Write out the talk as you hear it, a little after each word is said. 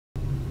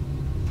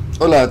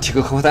Hola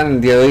chicos, ¿cómo están?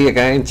 El día de hoy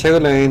acá en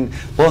Chagoland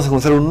vamos a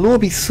comenzar un nuevo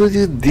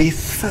episodio de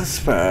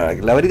South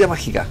Park, la varita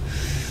mágica.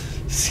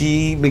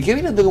 Si me quedo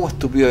mirando como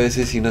estúpido a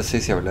veces y no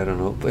sé si hablar o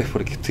no, pues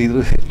porque estoy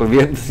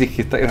olvidando si es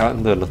que está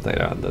grabando o no está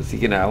grabando. Así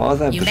que nada,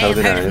 vamos a empezar de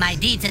una vez.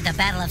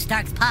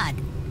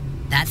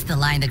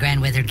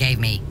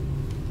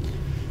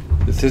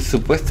 Entonces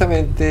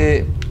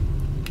supuestamente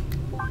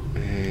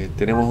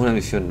tenemos una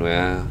misión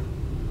nueva.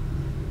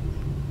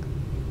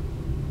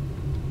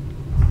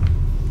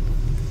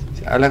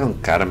 Habla con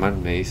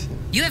Carmen, me dice.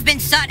 You have been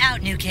sought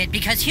out, new kid,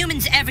 because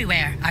humans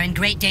everywhere are in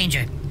great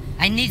danger.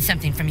 I need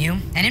something from you,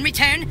 and in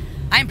return,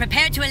 I am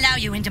prepared to allow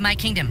you into my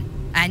kingdom.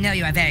 I know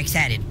you are very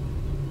excited.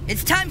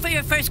 It's time for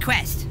your first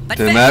quest. But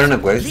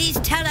first, please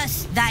tell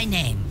us thy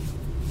name.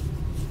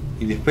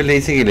 Y después le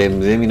dice que le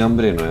dé mi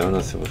nombre nuevo,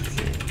 no sé por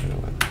qué, pero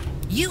bueno.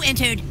 You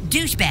entered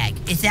douchebag,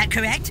 is that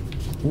correct?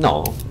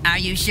 No. Are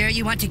you sure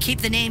you want to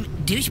keep the name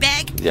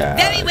douchebag? Ya,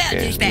 very well,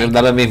 douchebag. No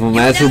da lo mismo,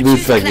 me hace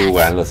douchebag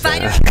igual, o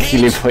sea,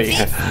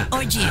 gilipollas.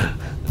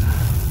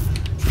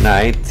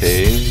 Night.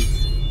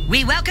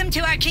 We welcome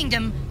to our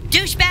kingdom,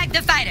 douchebag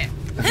the fighter.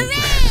 Hooray!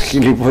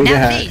 Gilipollas.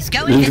 Now please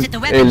go and visit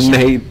the weapon shop.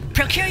 Nate.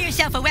 Procure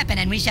yourself a weapon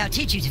and we shall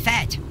teach you to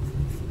fight.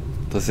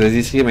 Entonces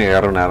dice que me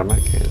agarra un arma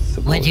que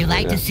would you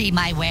like to see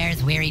my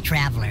wares, weary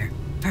traveler?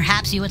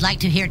 Perhaps you would like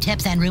to hear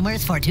tips and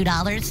rumors for $2?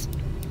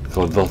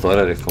 Con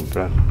 $2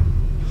 comprar.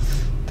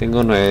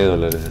 Tengo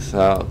 $9.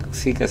 Ah,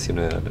 sí, casi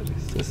 $9.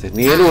 Entonces,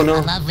 nivel 1.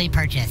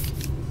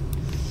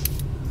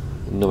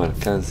 No me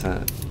alcanza.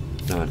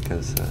 No me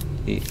alcanza.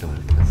 Y no me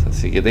alcanza.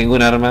 Así que tengo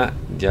un arma.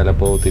 Ya la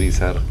puedo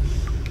utilizar.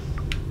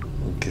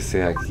 Aunque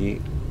sea aquí.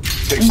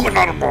 ¡Tengo un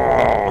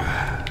arma!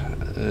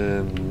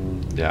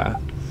 Ya.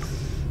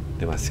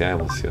 Demasiada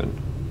emoción.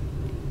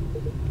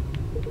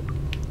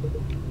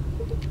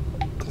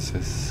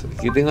 Entonces,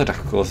 aquí tengo otras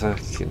cosas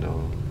que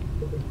no.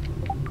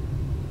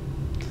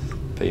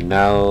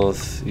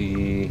 Peinados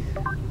y...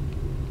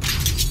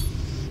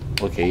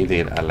 Ok, de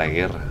ir a la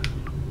guerra.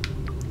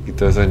 Y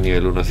todo eso es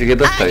nivel 1, así que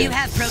todo está bien.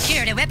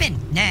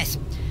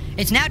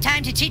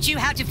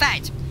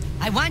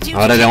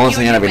 Ahora te vamos a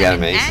enseñar a pelear,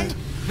 me dice.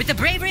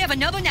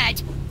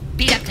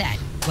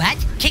 What?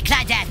 Kick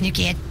Clyde's ass, new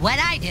kid. What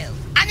I do?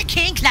 I'm the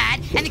king,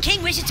 Clyde, and the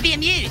king wishes to be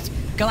amused.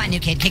 Go on, new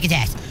kid, kick his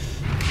ass.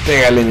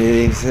 Pégale,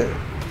 me dice.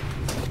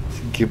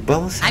 Que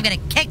vamos a... I'm gonna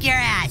kick your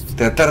ass.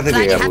 Tratar de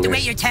pegarle. You have to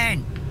wait your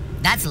turn.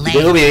 That's lame.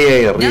 Tengo mi idea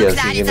de arriba, no, así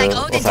Clyde, que it's no... like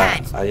olden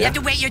times. Allá. You have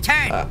to wait your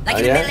turn. Like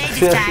in the Middle Ages,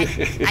 Clyde.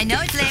 I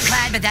know it's lame,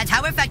 Clyde, but that's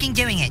how we're fucking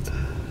doing it.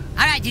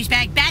 Alright,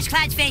 douchebag, bash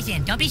Clyde's face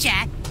in. Don't be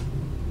shy.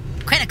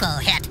 Critical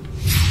hit.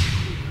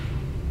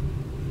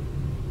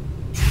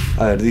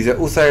 A ver, dice,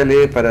 usa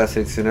L para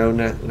seleccionar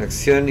una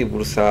acción y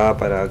pulsa A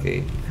para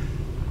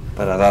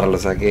para darlo, o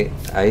sea que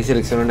ahí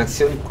selecciona una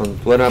acción con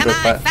tu arma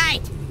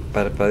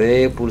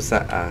parpadee,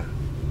 pulsa A.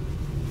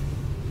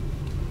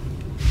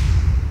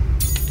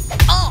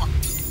 Oh.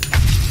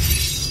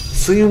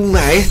 Soy un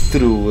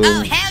maestro, weón.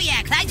 Oh, hell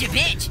yeah, Clyde's your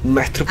bitch.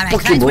 Maestro All right,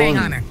 Pokémon. Clyde's wearing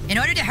armor. In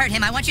order to hurt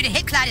him, I want you to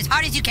hit Clyde as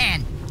hard as you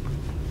can.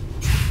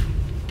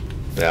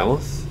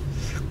 Veamos.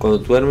 Cuando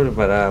tu arma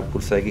para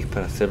pulsa X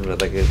para hacer un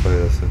ataque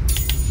poderoso.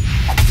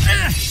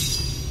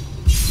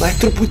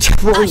 Maestro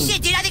Pokémon. Oh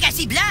shit, dude, I think I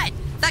see blood.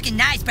 Fucking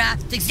nice, bro.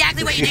 It's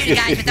exactly what you do to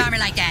guys with armor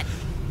like that.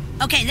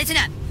 Okay, listen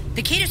up.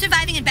 The key to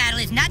surviving in battle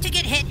is not to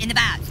get hit in the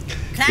bows.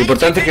 Lo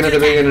importante es que no te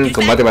peguen en el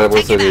combate para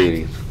poder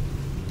sobrevivir.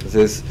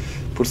 Entonces,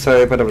 pulsa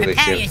B para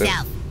protegerte.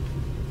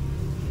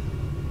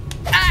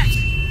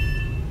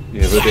 Y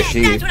me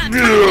protegí.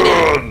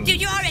 Dude,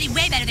 you're already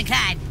way better than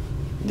Clyde.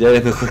 Ya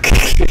eres mejor que...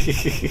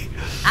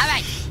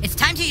 Alright, it's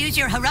time to use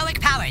your heroic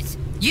powers.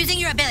 Using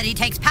your ability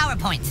takes power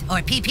points,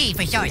 or PP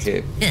for short.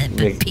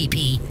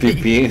 PP.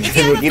 PP. If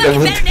you have a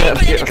fucking better name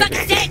for than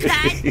fucking say it,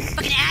 Clyde.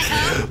 Fucking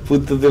asshole.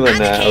 Puntos de I'm the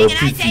maná. king and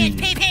I say it's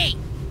PP.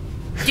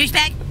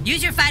 Douchebag,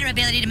 use your fighter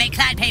ability to make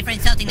Clyde pay for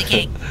insulting the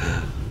king.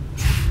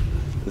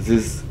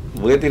 Entonces,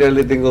 voy a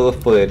tirarle, tengo 2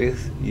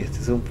 poderes. Y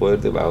este es un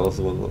poder de pago,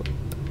 supongo.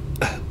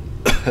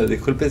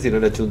 Disculpen si no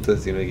la chunto,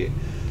 sino que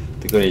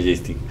estoy con el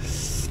joystick.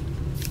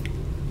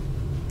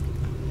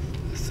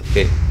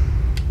 Ok.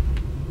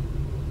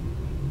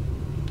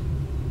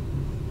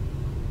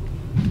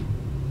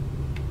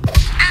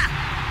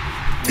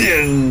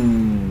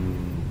 Bien.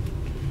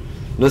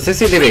 No sé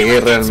si le pegué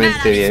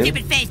realmente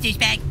bien,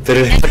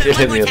 pero le pegué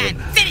la mierda.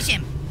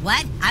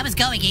 What? I was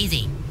going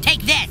easy. Take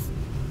this.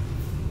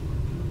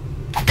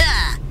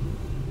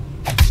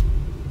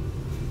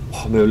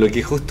 Oh, me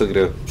bloqueé justo,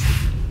 creo.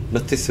 No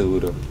estoy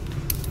seguro,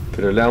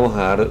 pero le vamos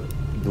a dar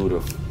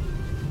duro.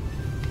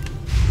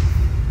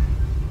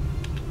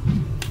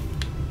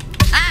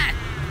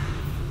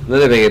 No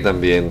le pegué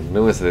tan bien,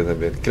 no me salió tan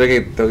bien. Creo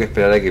que tengo que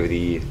esperar a que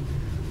brille.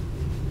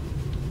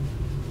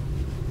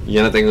 Y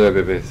ya no tengo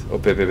EPPs o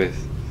PPPs.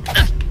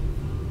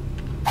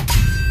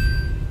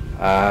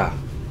 Ah,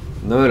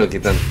 no me bloqueé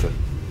tanto.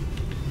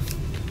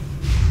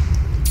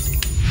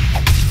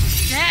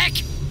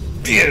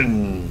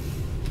 Bien.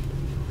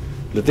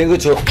 Lo tengo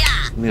hecho.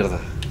 Mierda.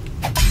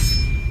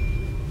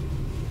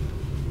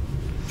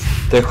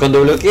 Entonces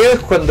cuando bloqueo es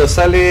cuando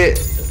sale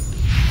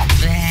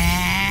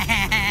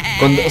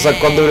O sea,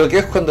 cuando bloqueo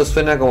es cuando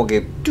suena como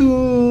que...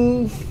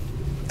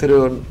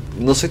 Pero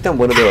no soy tan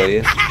bueno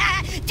todavía.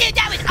 Dude,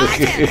 that was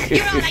awesome!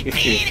 You were all like, the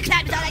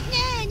crowd was all like,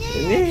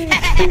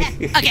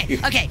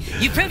 okay.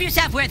 You prove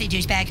yourself worthy,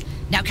 douchebag.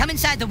 Now come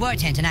inside the war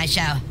tent and I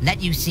shall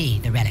let you see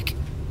the relic.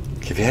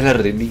 Que vea la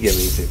reliquia,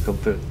 me dice.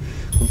 Compre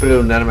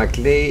un arma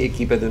Clay,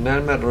 equípate un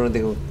arma,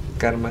 reúnete con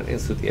Carmen en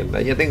su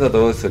tienda. Ya tengo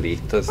todo eso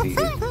listo, así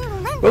que...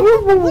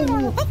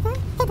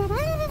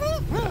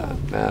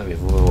 Nada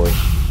mismo me voy.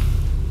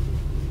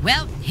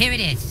 Well, here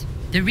it is.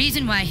 The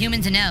reason why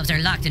humans and elves are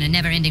locked in a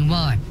never-ending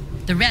war.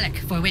 The relic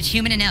for which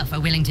human and elf are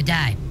willing to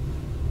die.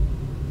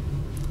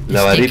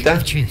 La varita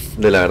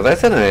de la verdad,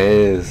 esa no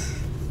es.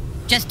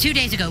 Just 2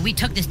 days ago, we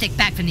took the stick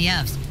back from the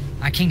elves.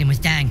 Our kingdom was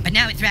dying, but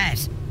now it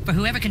thrives. For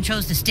whoever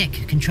controls the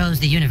stick controls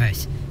the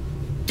universe.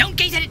 Don't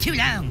gaze at it too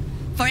long,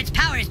 for its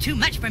power is too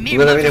much for me.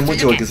 No la mires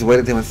mucho porque su poder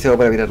es demasiado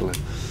para mirarla.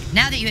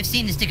 Now that you have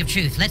seen the stick of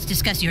truth, let's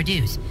discuss your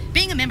dues.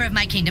 Being a member of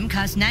my kingdom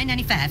costs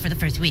 $9.95 for the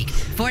first week,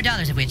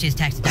 $4 of which is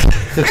tax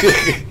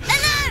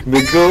deductible.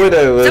 Me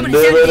cobra,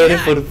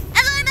 $9 por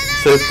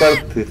ser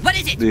parte. What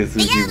is it? De su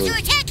The elves equipo. are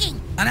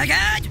attacking. Oh my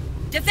god!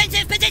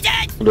 Defensive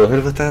positions! Los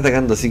elfos están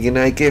atacando, así que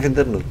nada, hay que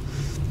defendernos.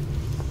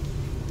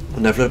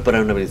 Una flor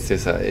para una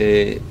princesa.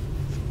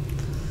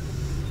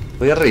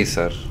 Voy a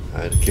revisar,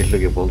 a ver qué es lo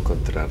que puedo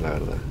encontrar, la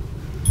verdad.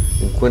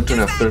 Encuentro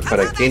una flor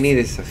para Kenny,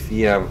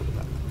 desafía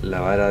la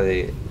vara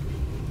de...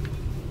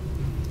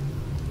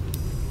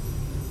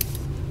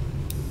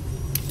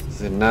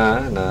 Entonces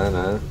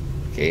nada.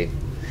 Ok.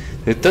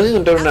 Tengo que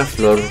encontrar una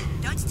flor.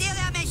 Don't steal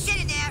all my shit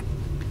in there.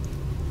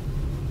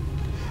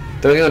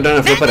 Tengo que encontrar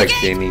una flor para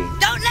Kenny.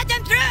 Don't let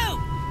them through!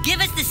 Give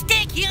us the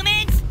stick,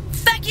 humans!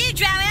 Fuck you,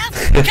 drow elf!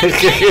 Come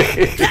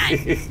get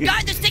Clyde,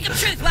 guard the stick of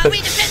truth while we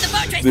defend the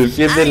fortress!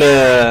 Defiende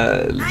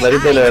la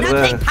varita de la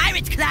verdad.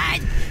 Pirates,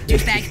 Clyde!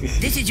 Douchebag,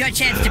 this is your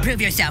chance to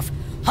prove yourself.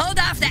 Hold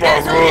off the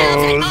asshole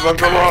elves at all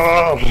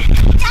costs!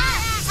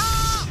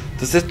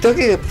 Entonces tengo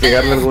que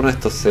pegarle a alguno de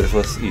estos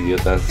elfos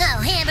idiotas.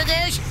 Oh,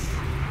 hamburgers!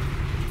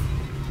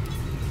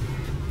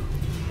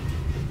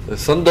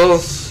 Son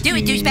dos. Do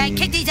it, y douchebag!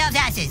 Kick these elves'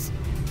 asses!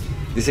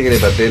 dice que le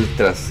pateé el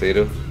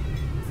trasero.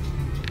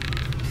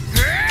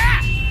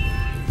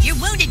 You're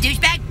wounded,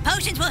 douchebag!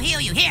 Potions will heal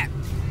you, here!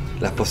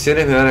 Las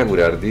pociones me van a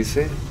curar,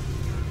 dice.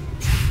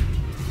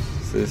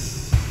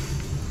 Entonces...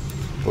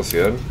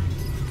 Poción.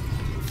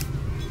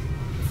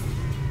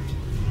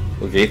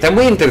 Ok, está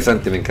muy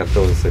interesante, me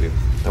encantó, en serio.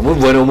 Está muy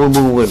bueno, muy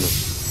bueno.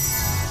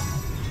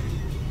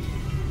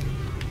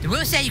 The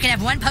rules say you can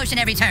have one potion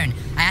every turn.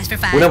 I asked for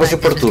 5. Una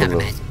poción por but this was turno.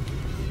 compromised.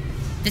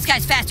 This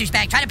guy's fast,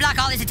 douchebag. Try to block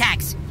all his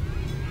attacks.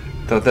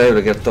 Trata de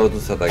bloquear todos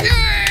tus ataques.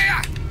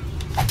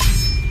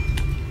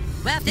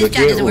 Well, if this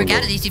job doesn't work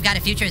out, at least you've got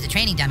a future as a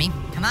training dummy.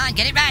 Come on,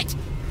 get it right.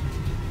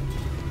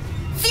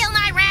 Feel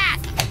my wrath.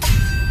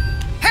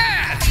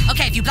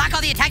 Okay, if you block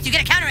all the attacks, you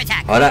get a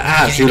counterattack.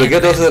 Ahora, si bloqueo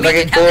todos sus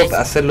ataques, puedo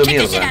hacerlo Kick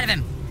the shit out mierda. of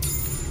him.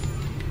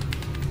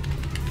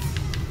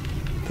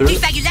 Pero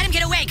Douchebag, you let him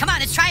get away. Come on,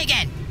 let's try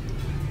again.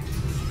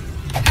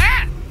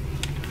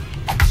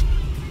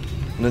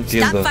 no Stop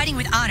entiendo. fighting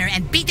with honor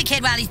and beat the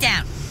kid while he's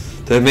down.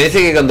 Entonces me dice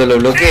que cuando lo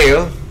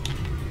bloqueo...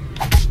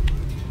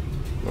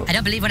 I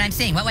don't believe what I'm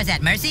seeing. What was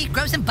that, mercy?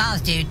 Grow some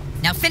balls, dude.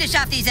 Now finish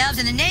off these elves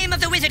in the name of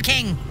the Wizard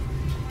King.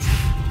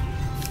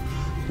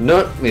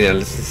 No, mira,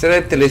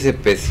 sinceramente lo hice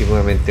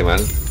pésimamente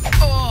mal.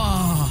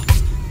 Oh.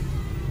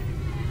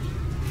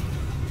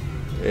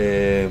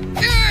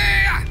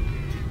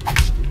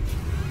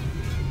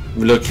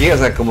 Bloqueé, o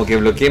sea, como que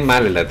bloqueé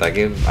mal el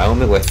ataque. Aún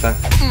me cuesta.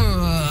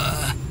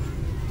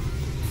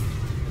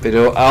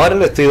 Pero ahora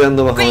le estoy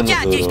dando más o Great menos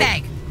job, duro.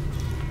 douchebag.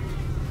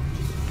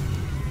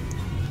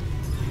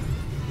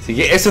 Así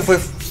que eso fue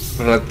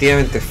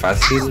relativamente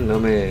fácil. No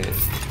me...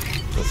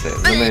 No sé,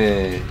 no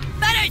me...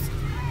 Butters!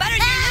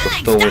 Butters,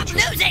 Costó you're losing! mucho.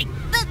 Stop losing!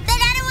 But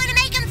I don't want to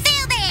make him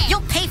feel bad!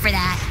 You'll pay for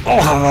that!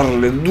 ¡Vamos a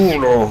darle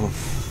duro!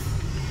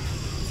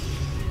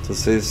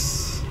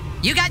 Entonces...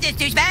 You got this,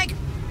 douchebag!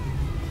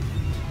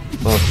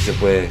 Vamos, que se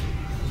puede.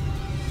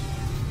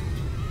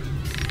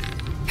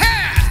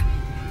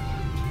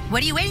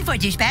 What are you waiting for,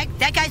 douchebag?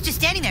 That guy's just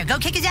standing there. Go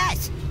kick his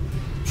ass!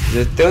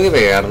 Yo tengo que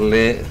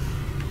pegarle...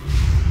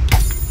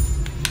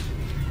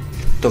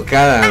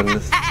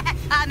 Tocadas.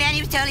 Oh man, he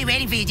was totally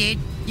waiting for you, dude.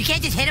 You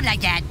can't just hit him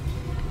like that.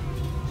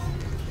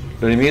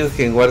 Los enemigos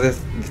que en guardias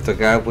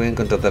destacadas pueden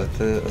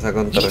contratarte, o sea,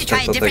 You need to try contrarrestar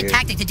a tu different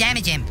ataque. tactic to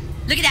damage him.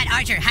 Look at that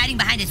archer hiding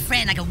behind his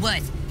friend like a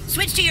wuss.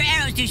 Switch to your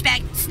arrows,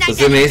 douchebag. Snipe Entonces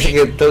that me little dice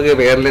que bitch. tengo que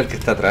pegarle al que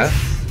está atrás.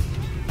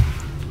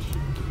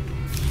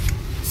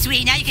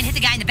 Sweet, now you can hit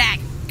the guy in the back.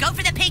 Go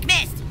for the pink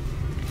mist.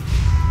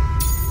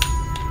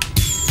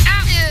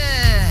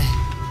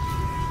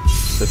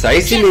 Entonces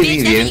ahí sí le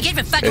di bien.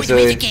 Eso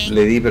es,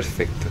 le di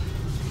perfecto.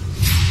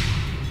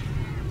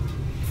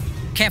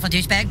 Careful,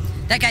 douchebag.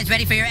 That guy's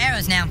ready for your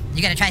arrows now.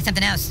 You gotta try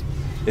something else.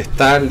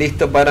 Está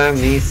listo para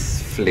mis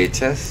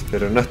flechas,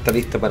 pero no está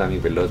listo para mi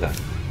pelota.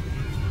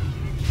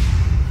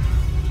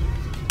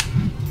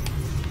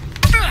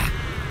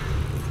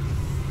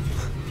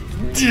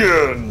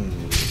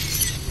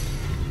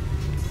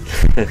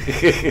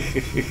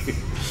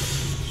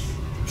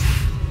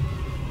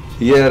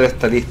 Y ahora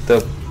está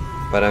listo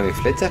para mis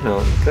flechas, no,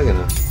 creo que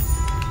no.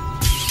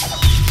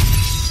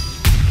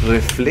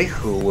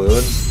 Reflejo,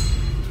 weón.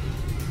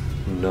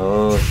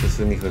 No, eso es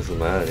un hijo de su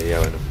madre, ya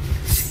bueno.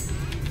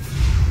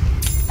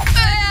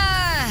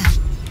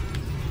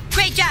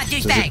 Great job,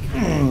 douchebag.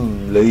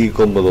 Le di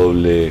combo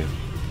doble.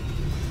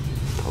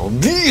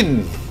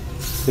 ¡Bien!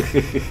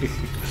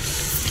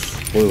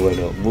 Muy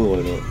bueno,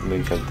 me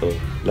encantó.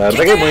 La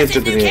verdad que es muy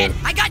entretenido.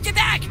 I got your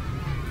back.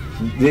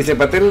 Dice,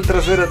 patea el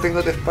trasero,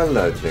 tengo tu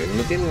espalda.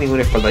 No tiene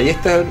ninguna espalda. Y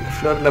esta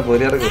flor la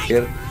podría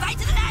recoger. Fight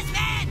to the last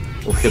man.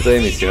 Objeto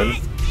de misión.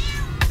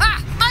 Ah,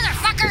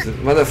 motherfucker.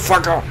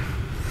 Motherfucker.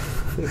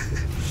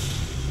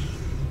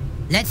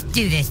 Let's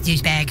do this,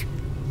 douchebag.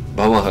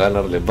 Vamos a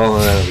ganarle.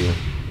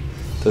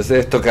 Entonces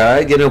esto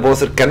cae, ya no puedo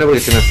acercarme porque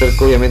si me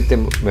acerco obviamente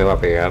me va a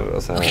pegar, o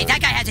sea... Okay,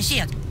 that guy has a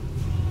shield.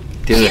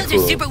 Tiene Shields are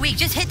escudo. super weak.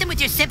 Just hit them with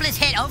your simplest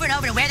hit over and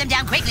over to wear them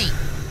down quickly.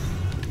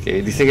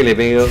 Que dice que le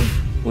pego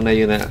una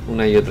y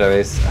otra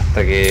vez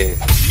hasta que...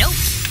 Nope.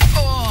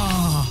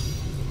 Oh.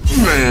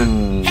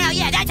 Hell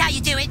yeah, that's how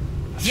you do it.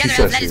 The other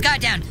elf let his guard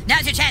down.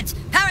 Now's your chance.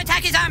 Power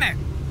attack his armor.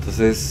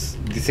 Entonces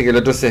dice que el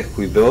otro se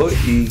descuidó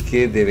y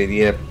que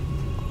debería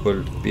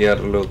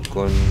golpearlo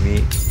con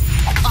mi...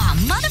 Oh,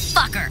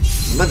 motherfucker.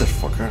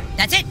 Motherfucker.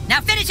 That's it.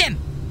 Now finish him.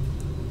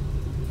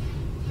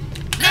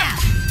 Yeah.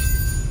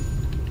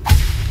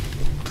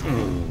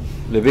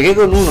 Le pegué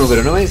con uno,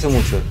 pero no me hizo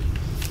mucho.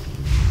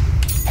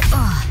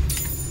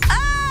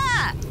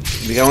 Ah.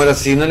 Digamos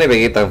así, no le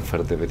pegué tan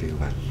fuerte, pero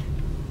igual.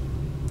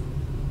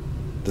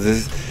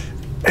 Entonces,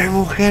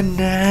 hemos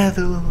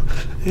ganado.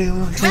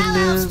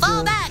 Elves,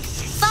 fall back.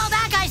 Fall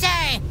back, I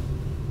say.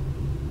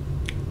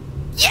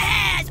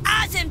 Yes,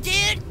 awesome,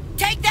 dude.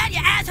 Take that,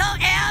 you asshole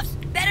elves.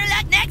 Better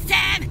luck next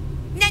time.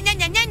 Na na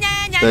na na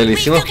na na. Pero le We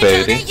hicimos still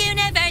control pebre. the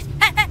universe.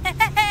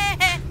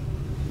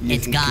 Y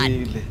It's es gone.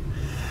 increíble.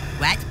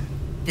 What?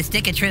 The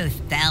stick of truth.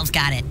 The elves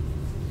got it.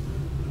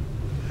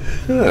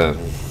 Ah.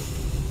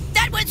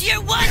 That was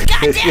your one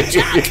goddamn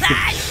job,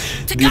 Clyde.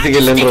 To Dice guard que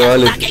the le han stick robado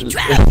of el- fucking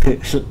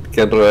truth.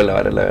 que han robado la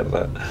vara, la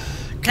verdad.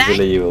 Que se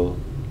le llevó.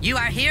 You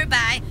are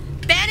hereby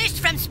banished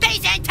from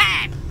space and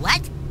time.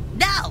 What?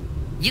 No,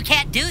 you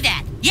can't do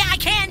that. Yeah, I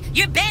can.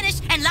 You're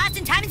banished and lost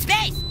in time and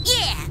space.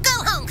 Yeah, go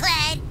home,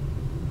 Clyde.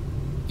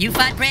 You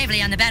fought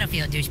bravely on the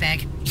battlefield,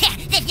 douchebag. Yeah,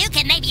 if you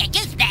can make me a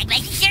douchebag,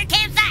 like you sure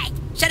can fight.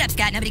 Shut up,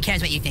 Scott. Nobody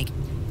cares what you think.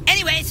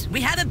 Anyways,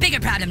 we have a bigger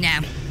problem now.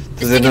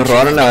 Entonces nos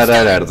robaron la vara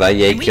de la verdad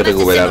y hay que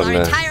recuperarla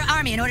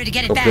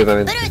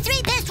completamente. But our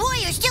three best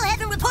warriors still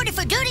haven't reported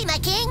for duty, my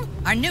king.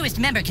 Our newest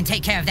member can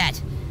take care of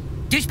that.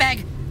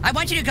 Douchebag, I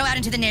want you to go out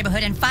into the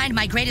neighborhood and find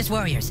my greatest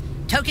warriors,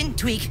 Token,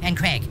 Tweak, and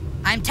Craig.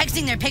 I'm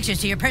texting their pictures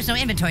to your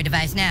personal inventory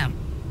device now.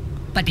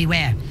 But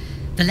beware,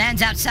 the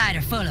lands outside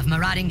are full of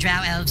marauding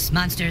drow elves,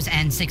 monsters,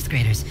 and sixth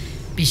graders.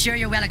 Be sure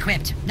you're well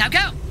equipped. Now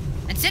go,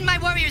 and send my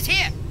warriors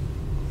here.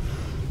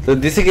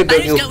 Entonces dice que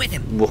tengo que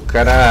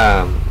buscar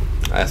a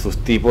sus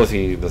tipos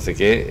y no sé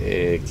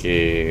qué,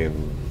 que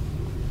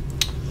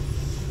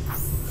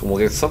como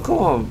que son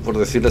como, por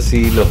decirlo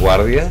así, los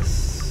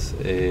guardias,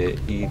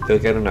 y tengo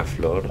que dar una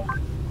flor,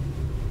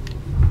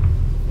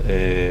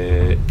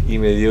 y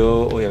me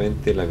dio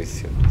obviamente la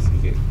misión, así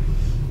que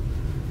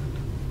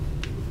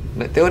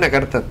tengo una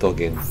carta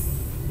token,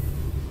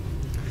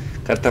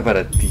 carta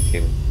para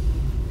Tiken.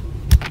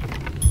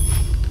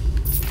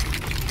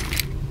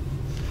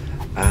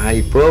 Ah,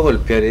 y puedo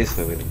golpear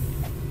eso, miren.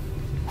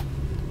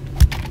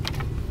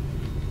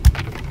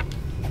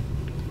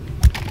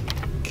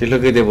 ¿Qué es lo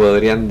que te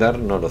podrían dar?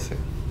 No lo sé.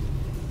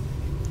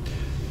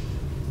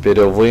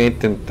 Pero voy a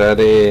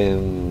intentar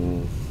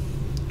en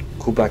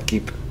Kupa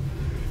Keep.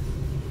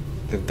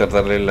 Intentar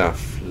darle la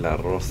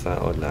rosa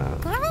o la...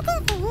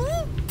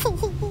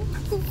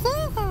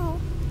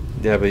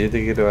 Ya, pero yo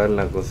te quiero dar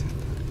la cosa esta.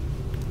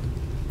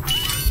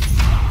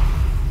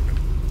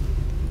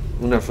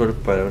 Una flor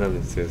para una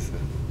princesa.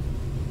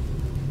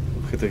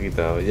 Objeto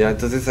quitado. Ya,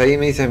 entonces ahí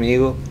me dice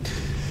amigo.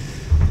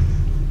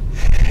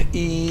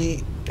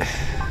 Y...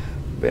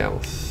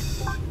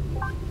 veamos.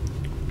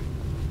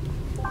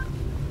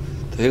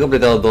 Entonces he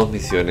completado 2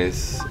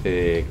 misiones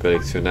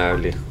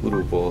coleccionables,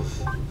 grupos,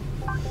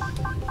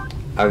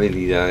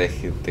 habilidades,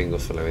 que tengo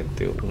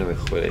solamente una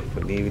mejora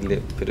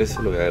disponible, pero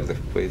eso lo voy a ver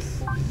después.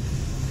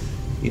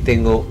 Y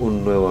tengo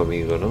un nuevo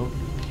amigo, ¿no?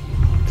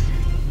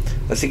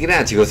 Así que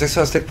nada, chicos, eso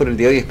va a ser por el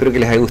día de hoy. Espero que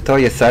les haya gustado.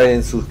 Ya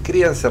saben,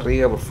 suscríbanse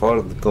arriba, por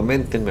favor,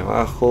 comentenme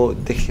abajo,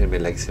 déjenme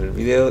likes en el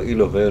video y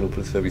los veo en un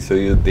próximo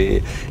episodio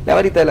de La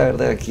Varita de la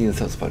Verdad aquí en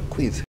South Park. Cuídense.